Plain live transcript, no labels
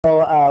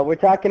So we're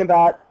talking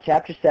about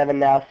Chapter 7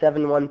 now,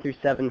 7.1 through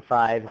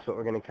 7.5 is what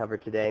we're going to cover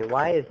today.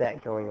 Why is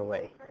that going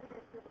away? It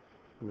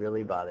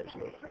really bothers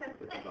me.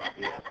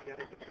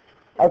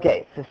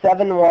 Okay, so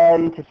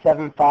 7.1 to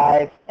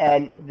 7.5,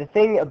 and the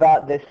thing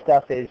about this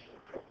stuff is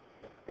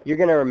you're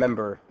going to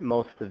remember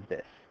most of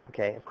this.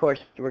 Okay, of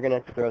course, we're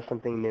going to throw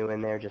something new in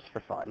there just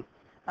for fun.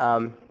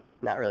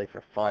 Not really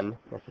for fun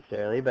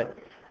necessarily, but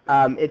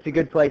it's a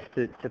good place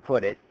to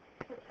put it.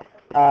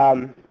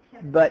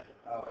 But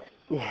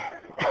yeah,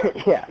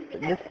 yeah,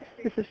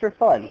 this is for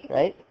fun,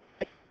 right?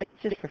 It's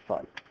just for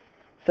fun.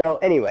 So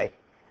anyway,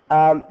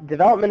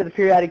 development of the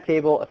periodic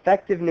table,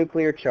 effective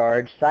nuclear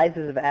charge,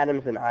 sizes of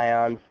atoms and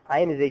ions,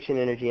 ionization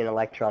energy, and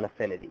electron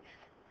affinities.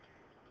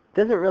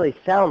 Doesn't really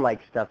sound like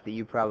stuff that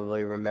you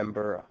probably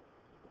remember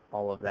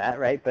all of that,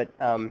 right? But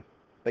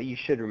you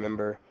should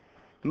remember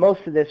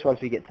most of this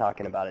once we get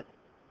talking about it.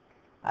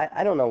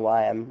 I don't know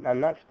why I'm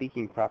not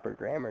speaking proper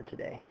grammar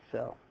today,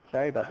 so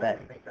sorry about that.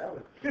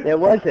 It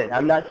wasn't.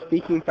 I'm not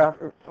speaking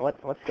proper.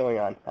 What's going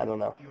on? I don't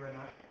know.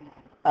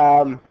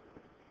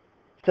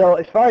 So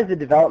as far as the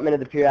development of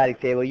the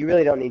periodic table, you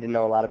really don't need to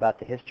know a lot about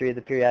the history of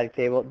the periodic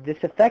table. This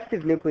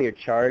effective nuclear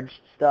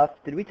charge stuff,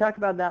 did we talk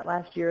about that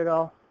last year at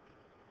all?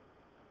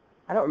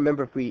 I don't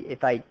remember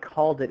if I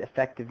called it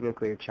effective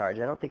nuclear charge.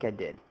 I don't think I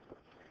did.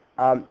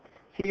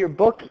 See, your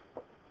book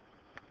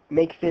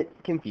makes it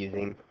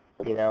confusing,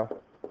 you know,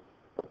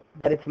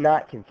 but it's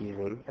not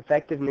confusing.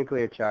 Effective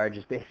nuclear charge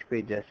is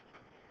basically just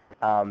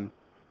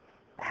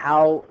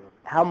how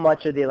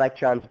much are the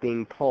electrons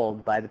being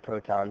pulled by the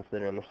protons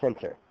that are in the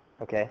center.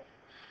 Okay.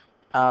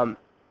 The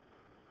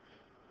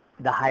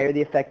higher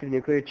the effective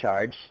nuclear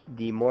charge,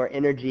 the more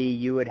energy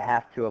you would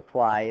have to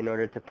apply in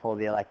order to pull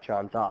the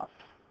electrons off.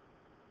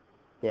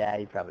 Yeah,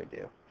 you probably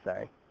do.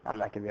 Sorry. I'm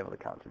not going to be able to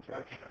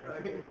concentrate.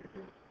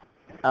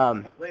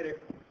 Later.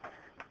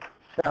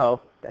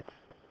 So,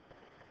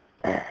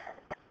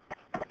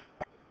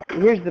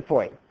 here's the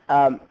point.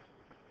 You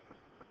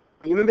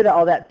remember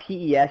all that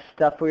PES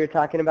stuff we were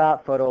talking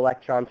about,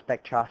 photoelectron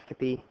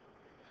spectroscopy,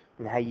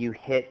 and how you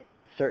hit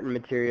certain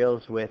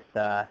materials with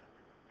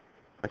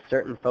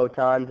certain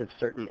photons of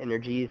certain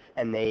energies,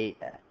 and they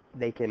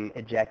can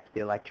eject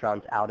the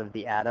electrons out of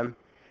the atom.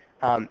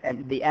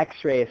 And the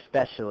X-ray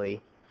especially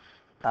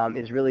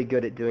is really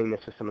good at doing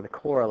this with some of the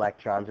core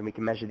electrons, and we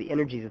can measure the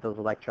energies of those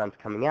electrons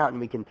coming out, and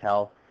we can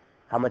tell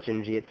how much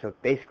energy it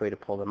took basically to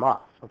pull them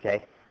off.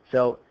 Okay,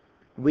 so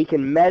we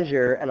can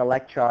measure an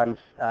electron's,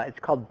 it's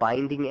called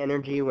binding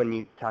energy when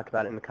you talk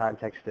about it in the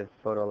context of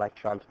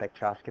photoelectron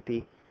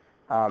spectroscopy.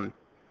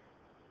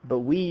 But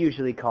we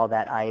usually call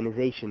that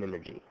ionization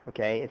energy,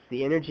 okay? It's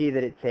the energy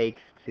that it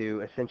takes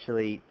to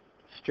essentially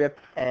strip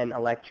an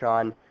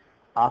electron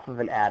off of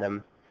an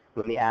atom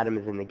when the atom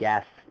is in the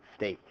gas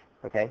state,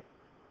 okay?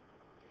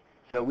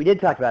 So we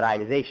did talk about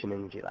ionization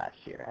energy last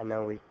year. I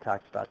know we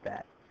talked about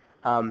that.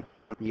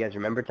 You guys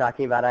remember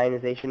talking about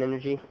ionization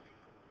energy?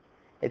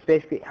 It's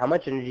basically how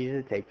much energy does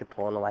it take to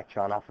pull an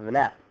electron off of an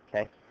atom,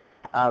 okay?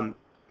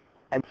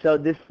 And so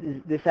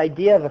this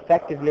idea of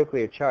effective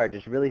nuclear charge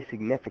is really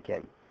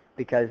significant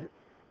because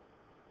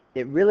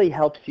it really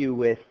helps you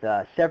with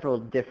several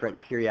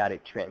different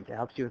periodic trends. It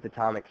helps you with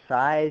atomic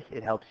size.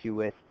 It helps you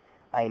with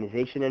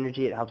ionization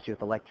energy. It helps you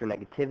with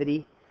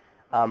electronegativity.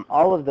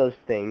 All of those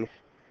things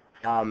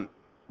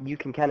you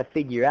can kind of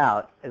figure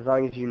out as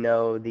long as you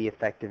know the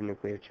effective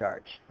nuclear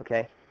charge.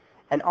 Okay,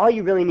 and all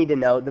you really need to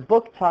know, the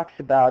book talks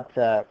about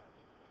it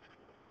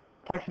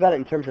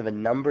in terms of a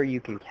number you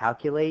can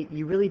calculate.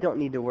 You really don't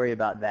need to worry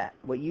about that.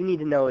 What you need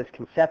to know is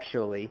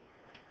conceptually,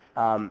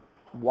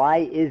 why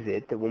is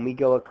it that when we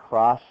go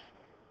across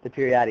the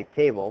periodic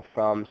table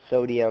from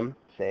sodium,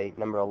 say,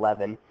 number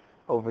 11,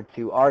 over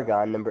to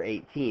argon, number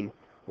 18,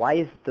 why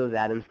is it those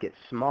atoms get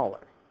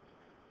smaller?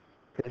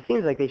 Because it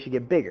seems like they should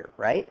get bigger,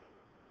 right?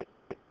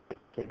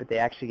 Okay, but they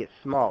actually get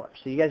smaller.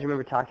 So you guys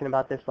remember talking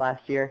about this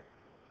last year?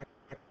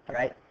 All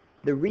right?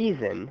 The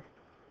reason,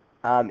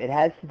 it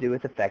has to do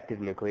with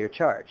effective nuclear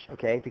charge,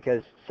 okay?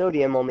 Because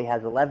sodium only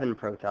has 11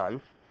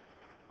 protons.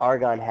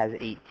 Argon has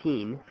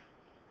 18.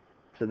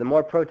 So the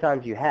more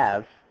protons you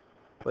have,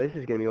 well, this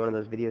is going to be one of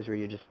those videos where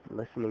you're just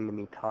listening to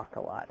me talk a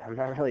lot. I'm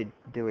not really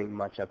doing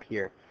much up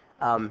here.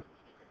 Tell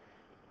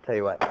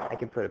you what, I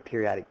can put a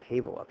periodic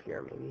table up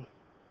here maybe.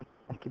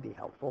 That could be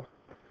helpful.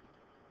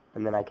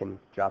 And then I can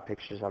draw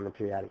pictures on the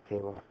periodic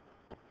table.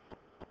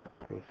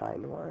 Let me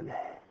find one.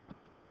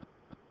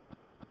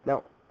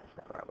 No, that's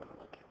not where I want to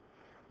look.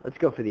 Let's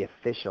go for the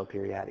official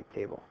periodic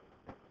table.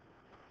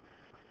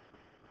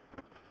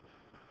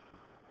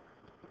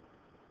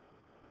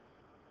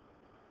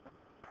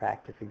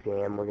 Practice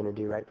exam we're going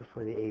to do right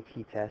before the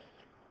AP test.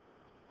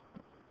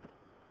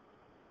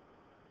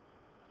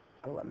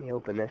 Oh, let me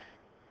open this.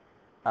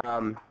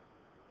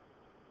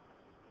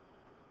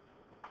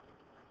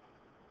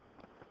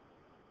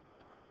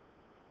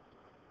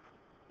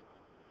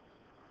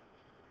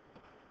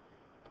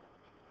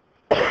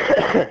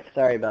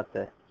 Sorry about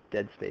the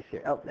dead space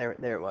here. Oh, there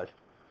it was.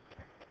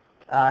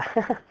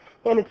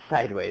 And it's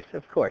sideways,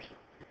 of course.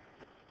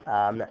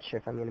 I'm not sure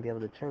if I'm going to be able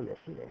to turn this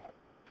either.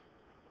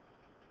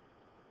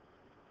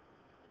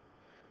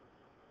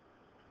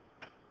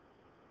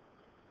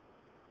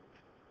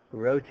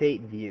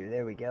 rotate view.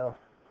 There we go.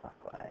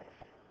 Clockwise.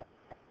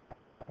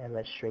 And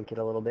let's shrink it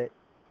a little bit.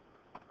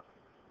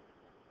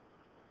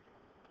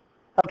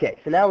 Okay,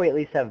 so now we at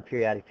least have a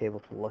periodic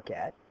table to look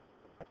at.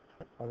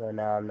 Although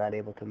now I'm not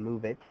able to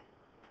move it.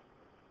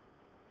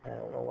 I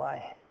don't know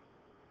why.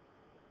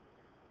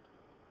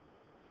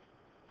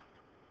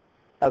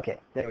 Okay,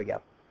 there we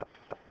go.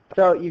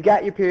 So you've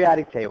got your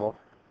periodic table.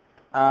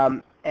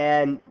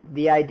 And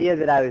the idea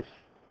that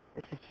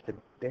this is just a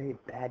very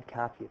bad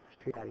copy of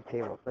this periodic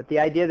table, but the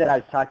idea that I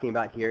was talking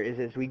about here is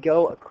as we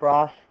go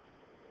across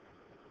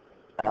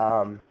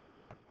from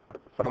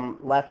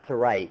left to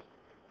right,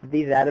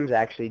 these atoms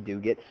actually do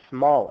get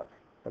smaller,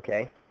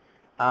 okay?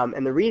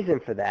 And the reason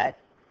for that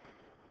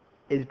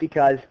is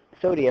because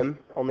sodium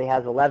only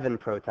has 11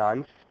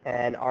 protons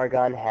and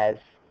argon has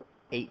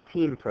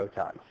 18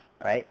 protons,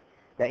 right?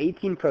 Now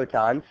 18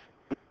 protons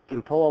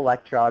can pull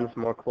electrons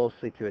more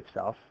closely to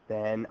itself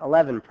than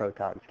 11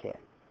 protons can.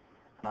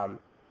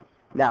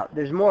 Now,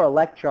 there's more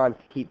electrons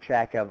to keep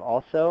track of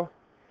also,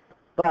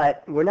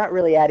 but we're not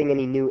really adding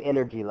any new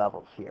energy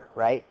levels here,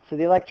 right? So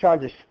the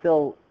electrons are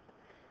still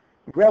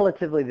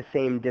relatively the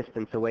same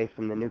distance away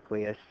from the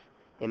nucleus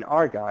in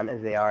argon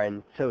as they are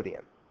in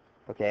sodium,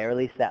 okay? Or at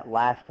least that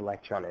last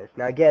electron is.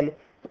 Now again,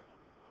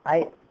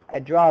 I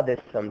draw this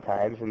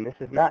sometimes, and this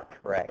is not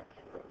correct,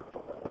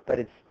 but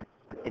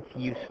it's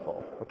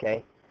useful,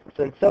 okay?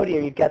 So in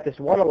sodium, you've got this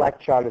one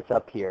electron that's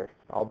up here,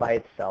 all by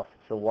itself.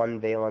 It's a one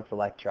valence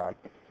electron.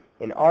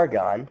 In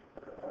argon,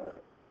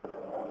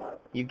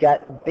 you've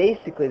got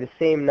basically the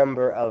same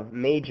number of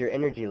major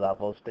energy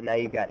levels, but now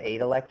you've got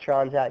 8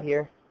 electrons out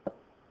here.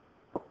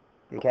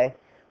 Okay?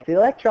 So the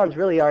electrons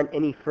really aren't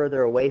any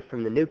further away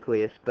from the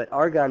nucleus, but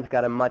argon's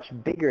got a much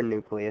bigger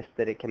nucleus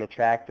that it can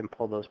attract and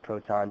pull those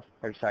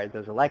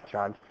those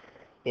electrons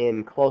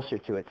in closer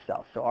to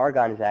itself. So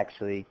argon is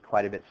actually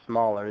quite a bit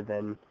smaller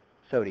than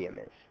sodium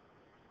is.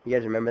 You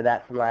guys remember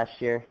that from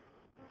last year?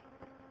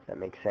 Does that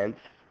make sense?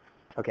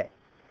 Okay.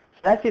 So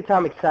that's the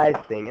atomic size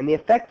thing. And the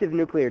effective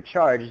nuclear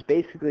charge is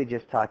basically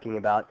just talking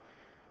about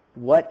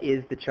what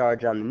is the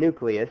charge on the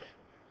nucleus.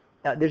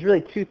 Now, there's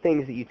really two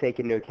things that you take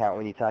into account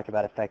when you talk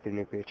about effective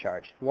nuclear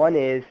charge. One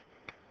is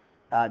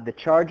the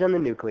charge on the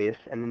nucleus,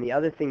 and then the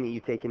other thing that you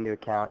take into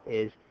account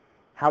is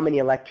how many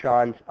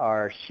electrons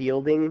are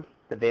shielding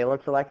the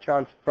valence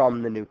electrons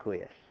from the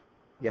nucleus.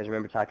 You guys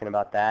remember talking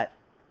about that?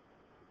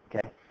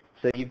 Okay.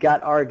 So you've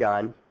got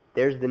argon.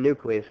 There's the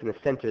nucleus in the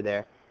center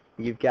there.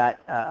 You've got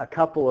a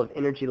couple of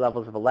energy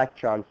levels of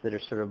electrons that are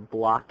sort of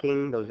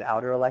blocking those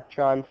outer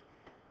electrons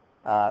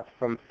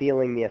from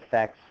feeling the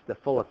effects, the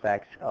full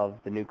effects of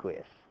the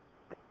nucleus.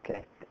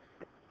 Okay.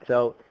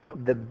 So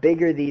the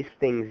bigger these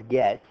things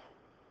get,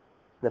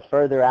 the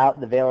further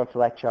out the valence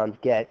electrons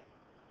get,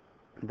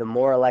 the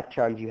more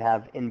electrons you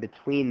have in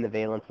between the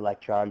valence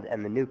electrons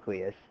and the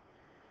nucleus,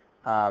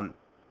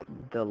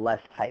 the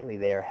less tightly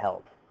they are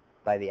held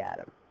by the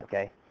atom.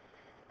 Okay?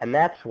 And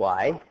that's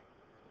why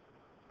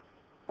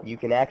you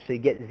can actually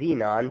get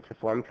xenon to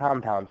form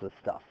compounds with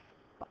stuff.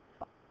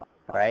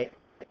 All right?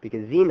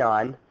 Because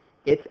xenon,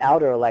 its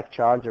outer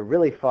electrons are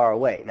really far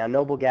away. Now,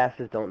 noble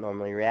gases don't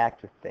normally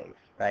react with things,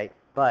 right?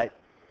 But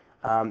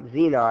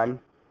xenon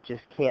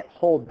just can't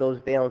hold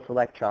those valence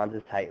electrons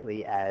as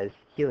tightly as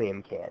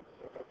helium can.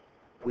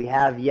 We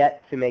have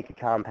yet to make a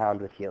compound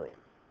with helium.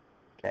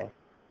 Okay?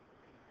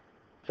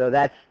 So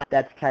that's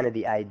kind of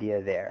the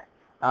idea there.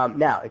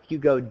 Now, if you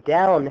go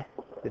down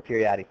the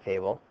periodic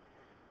table,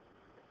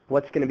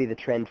 what's going to be the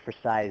trend for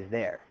size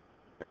there?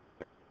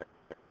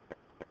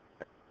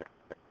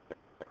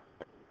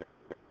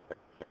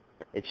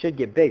 It should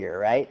get bigger,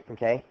 right?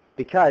 Okay?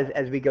 Because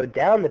as we go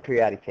down the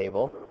periodic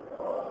table,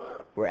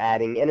 we're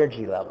adding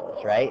energy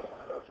levels, right?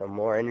 So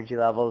more energy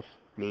levels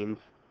means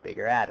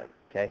bigger atom,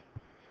 okay?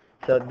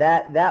 So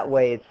that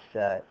way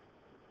it's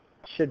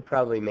should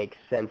probably make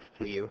sense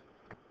to you.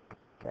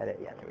 Got it?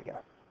 Yeah, there we go.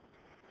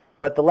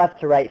 But the left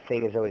to right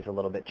thing is always a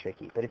little bit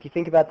tricky. But if you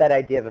think about that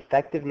idea of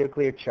effective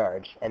nuclear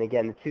charge, and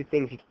again, the two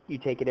things you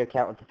take into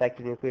account with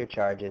effective nuclear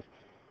charge is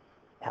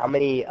how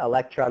many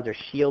electrons are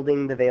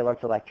shielding the valence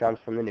electrons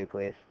from the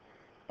nucleus,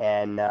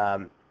 and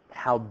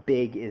how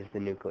big is the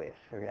nucleus,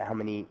 or how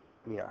many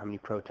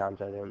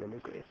protons are there in the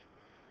nucleus.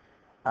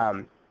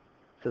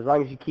 So as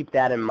long as you keep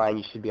that in mind,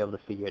 you should be able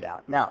to figure it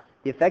out. Now,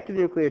 the effective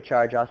nuclear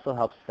charge also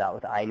helps us out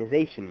with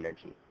ionization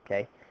energy.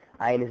 Okay,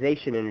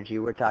 ionization energy,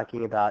 we're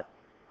talking about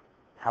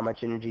how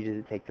much energy does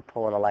it take to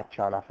pull an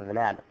electron off of an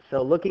atom.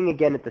 So looking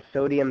again at the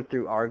sodium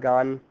through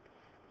argon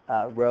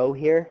row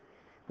here,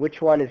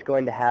 which one of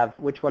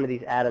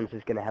these atoms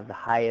is going to have the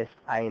highest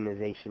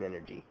ionization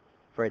energy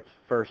for its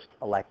first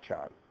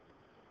electron?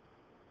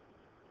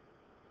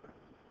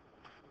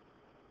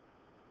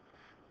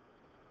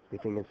 We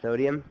thinking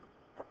sodium?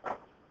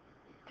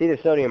 It's either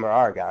sodium or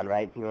argon,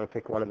 right? You want to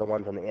pick one of the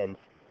ones on the ends.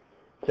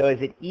 So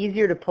is it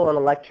easier to pull an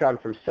electron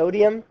from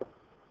sodium,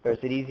 or is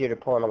it easier to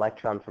pull an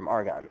electron from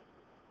argon?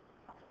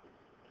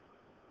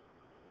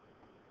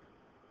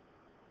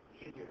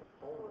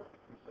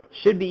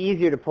 Should be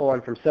easier to pull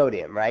one from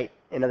sodium, right?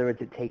 In other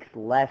words, it takes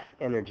less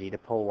energy to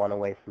pull one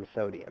away from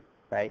sodium.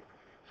 right?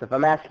 So if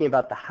I'm asking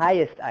about the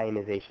highest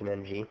ionization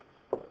energy,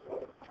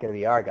 it's going to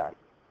be argon.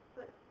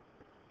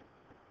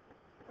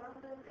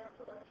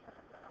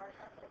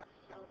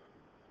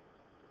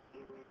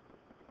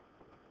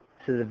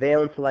 So the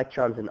valence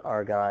electrons in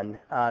argon,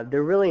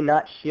 they're really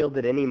not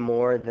shielded any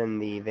more than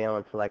the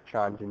valence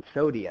electrons in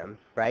sodium,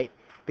 right?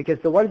 Because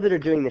the ones that are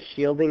doing the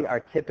shielding are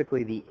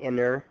typically the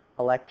inner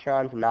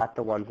electrons, not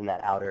the ones in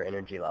that outer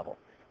energy level.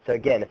 So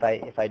again,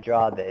 if I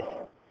draw this,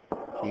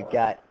 so you've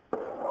got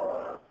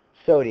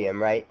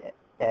sodium, right?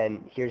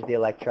 And here's the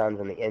electrons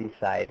on the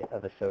inside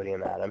of a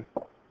sodium atom.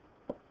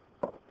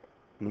 And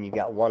then you've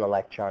got one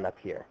electron up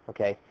here,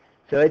 okay?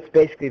 So it's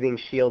basically being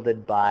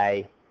shielded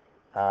by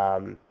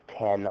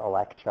 10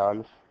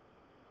 electrons,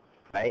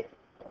 right?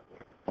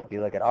 If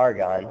you look at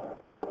argon,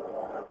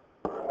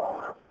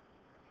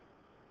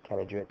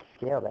 kind of drew it to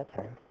scale that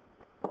time.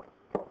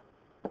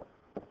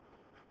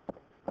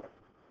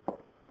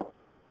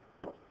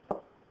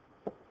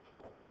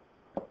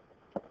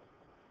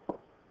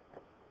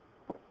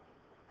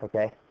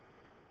 Okay?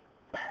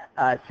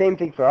 Same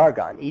thing for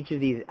argon. Each of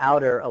these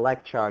outer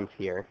electrons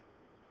here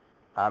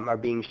are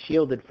being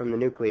shielded from the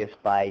nucleus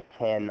by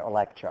 10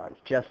 electrons,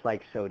 just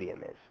like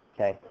sodium is,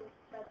 okay?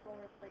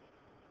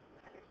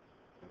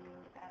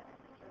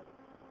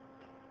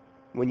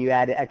 When you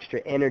add extra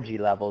energy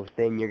levels,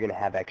 then you're going to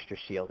have extra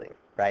shielding,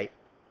 right?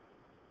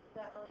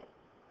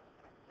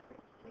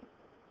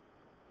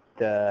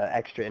 The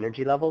extra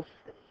energy levels?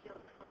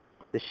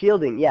 The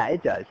shielding, yeah,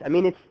 it does. I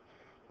mean,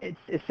 it's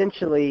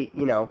essentially,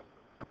 you know,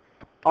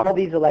 all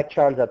these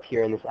electrons up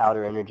here in this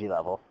outer energy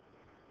level,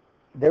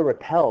 they're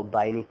repelled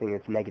by anything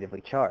that's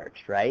negatively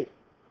charged, right?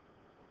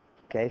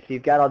 Okay, so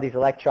you've got all these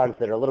electrons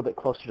that are a little bit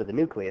closer to the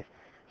nucleus.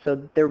 So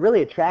they're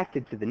really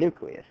attracted to the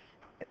nucleus,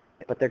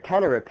 but they're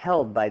kind of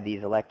repelled by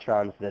these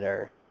electrons that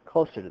are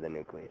closer to the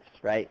nucleus,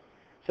 right?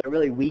 So it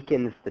really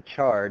weakens the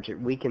charge. It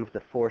weakens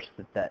the force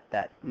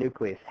that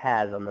nucleus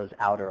has on those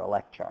outer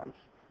electrons,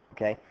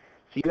 okay?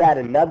 So you add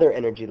another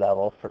energy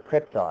level for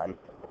krypton.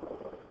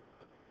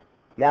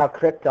 Now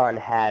krypton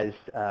has,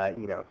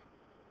 you know,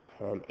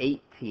 an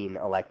 18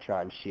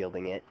 electrons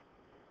shielding it,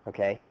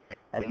 okay?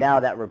 And now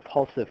that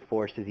repulsive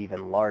force is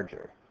even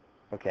larger,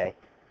 okay?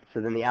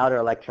 So then the outer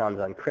electrons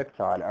on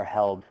krypton are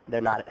held,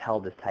 they're not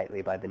held as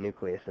tightly by the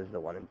nucleus as the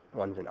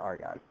ones in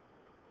argon.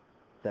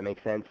 Does that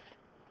make sense?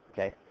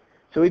 Okay.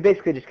 So we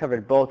basically just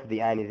covered both of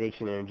the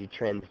ionization energy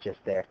trends just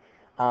there.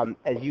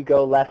 As you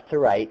go left to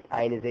right,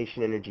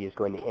 ionization energy is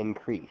going to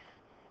increase.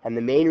 And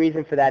the main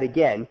reason for that,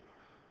 again,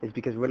 is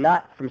because we're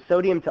not, from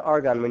sodium to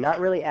argon, we're not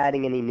really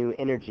adding any new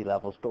energy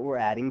levels, but we're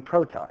adding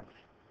protons.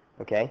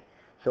 Okay?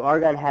 So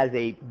argon has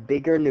a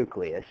bigger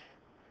nucleus.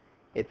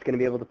 It's going to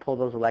be able to pull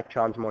those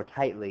electrons more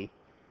tightly.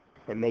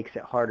 It makes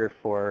it harder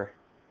for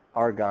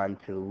argon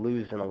to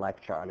lose an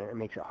electron. And it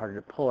makes it harder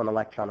to pull an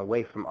electron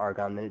away from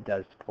argon than it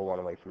does to pull one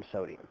away from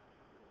sodium.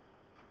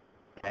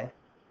 Okay?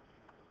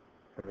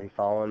 Everybody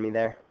following me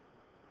there?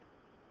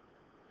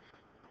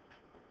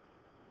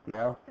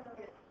 No?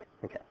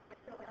 Okay.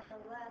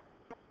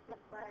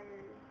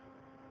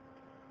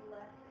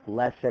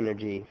 Less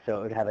energy, so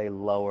it would have a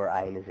lower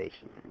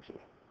ionization energy.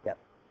 Yep.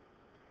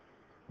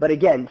 But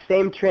again,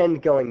 same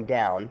trend going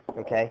down,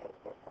 okay,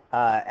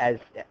 as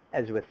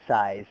with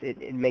size.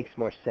 It makes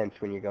more sense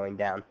when you're going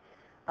down.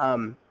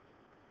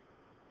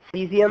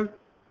 Cesium,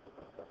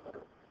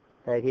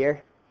 right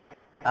here,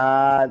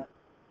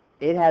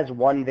 it has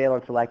one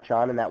valence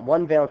electron, and that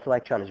one valence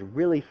electron is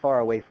really far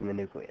away from the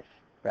nucleus,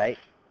 right?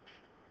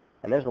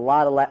 And there's a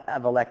lot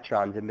of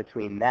electrons in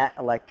between that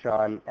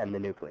electron and the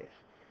nucleus.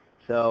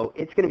 So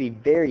it's going to be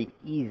very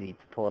easy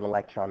to pull an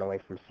electron away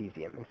from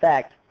cesium. In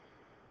fact,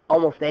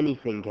 almost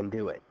anything can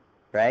do it,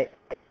 right?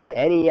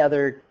 Any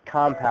other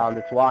compound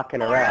that's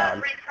walking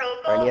around,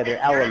 or any other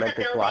element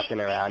that's walking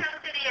around,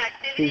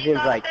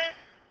 cesium's like,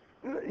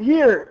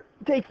 here,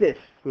 take this,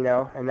 you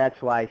know, and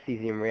that's why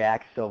cesium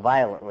reacts so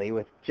violently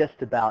with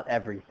just about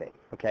everything,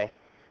 okay?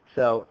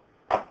 So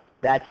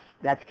that's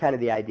kind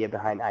of the idea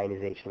behind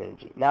ionization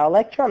energy. Now,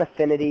 electron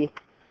affinity,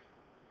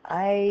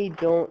 I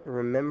don't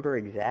remember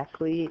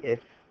exactly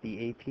if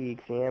the AP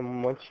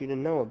exam wants you to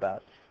know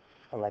about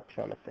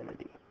electron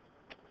affinity.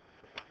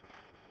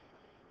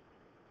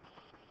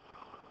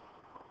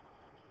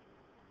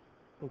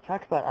 We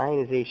talk about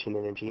ionization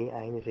energy,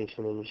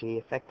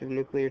 effective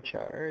nuclear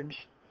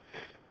charge.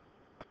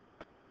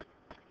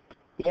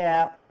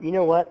 Yeah, you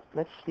know what?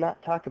 Let's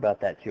not talk about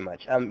that too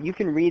much. You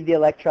can read the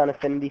electron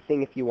affinity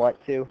thing if you want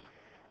to,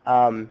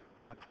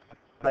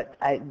 but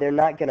they're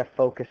not going to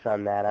focus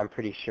on that, I'm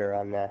pretty sure,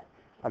 on the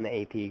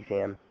AP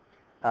exam.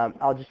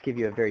 I'll just give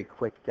you a very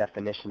quick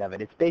definition of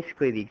it. It's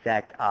basically the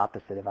exact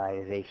opposite of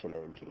ionization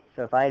energy.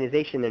 So if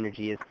ionization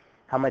energy is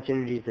how much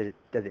energy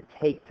does it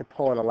take to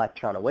pull an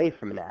electron away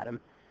from an atom,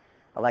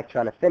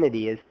 electron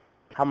affinity is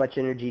how much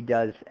energy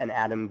does an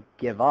atom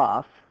give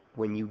off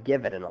when you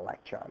give it an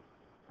electron.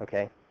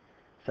 Okay?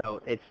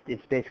 So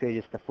it's basically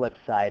just the flip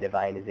side of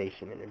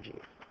ionization energy.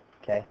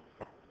 Okay?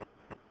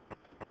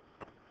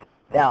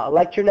 Now,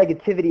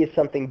 electronegativity is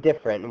something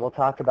different, and we'll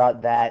talk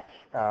about that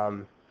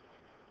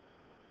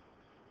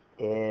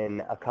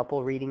in a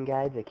couple reading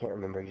guides. I can't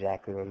remember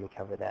exactly when we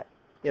cover that.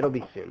 It'll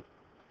be soon.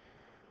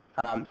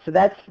 So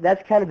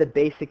that's kind of the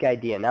basic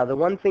idea. Now, the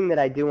one thing that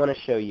I do want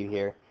to show you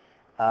here.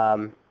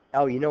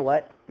 Oh, you know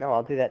what? No,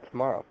 I'll do that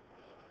tomorrow.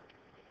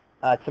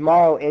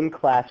 Tomorrow in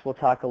class, we'll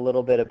talk a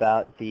little bit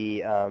about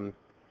the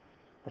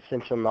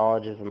essential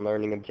knowledges and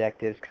learning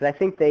objectives, because I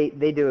think they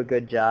do a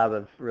good job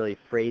of really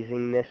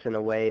phrasing this in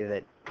a way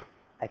that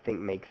I think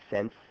makes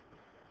sense.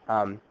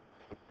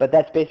 But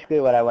that's basically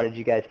what I wanted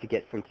you guys to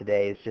get from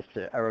today, is just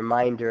a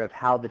reminder of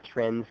how the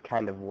trends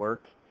kind of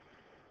work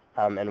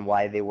and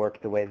why they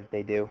work the way that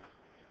they do.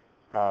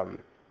 And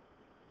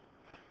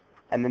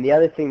then the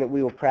other thing that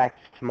we will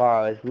practice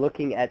tomorrow is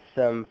looking at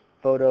some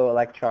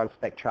photoelectron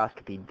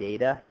spectroscopy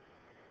data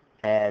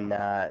and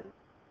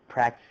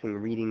practicing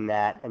reading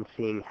that and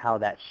seeing how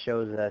that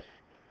shows us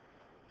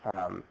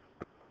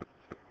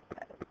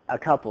a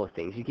couple of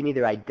things. You can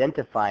either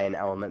identify an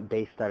element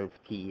based on its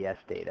PES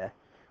data,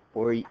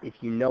 or if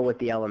you know what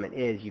the element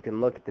is, you can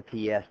look at the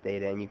PES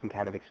data and you can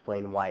kind of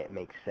explain why it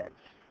makes sense.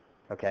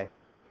 Okay?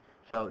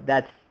 So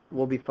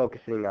we'll be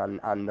focusing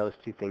on those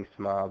two things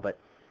tomorrow, but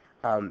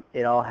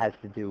it all has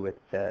to do with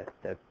the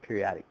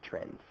periodic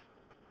trends.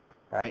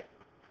 All right?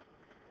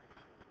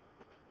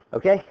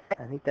 Okay,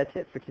 I think that's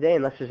it for today,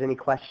 unless there's any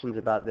questions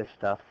about this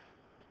stuff.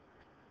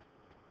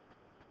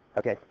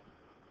 Okay.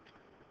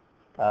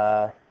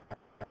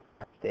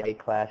 Stay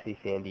classy,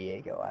 San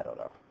Diego. I don't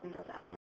know.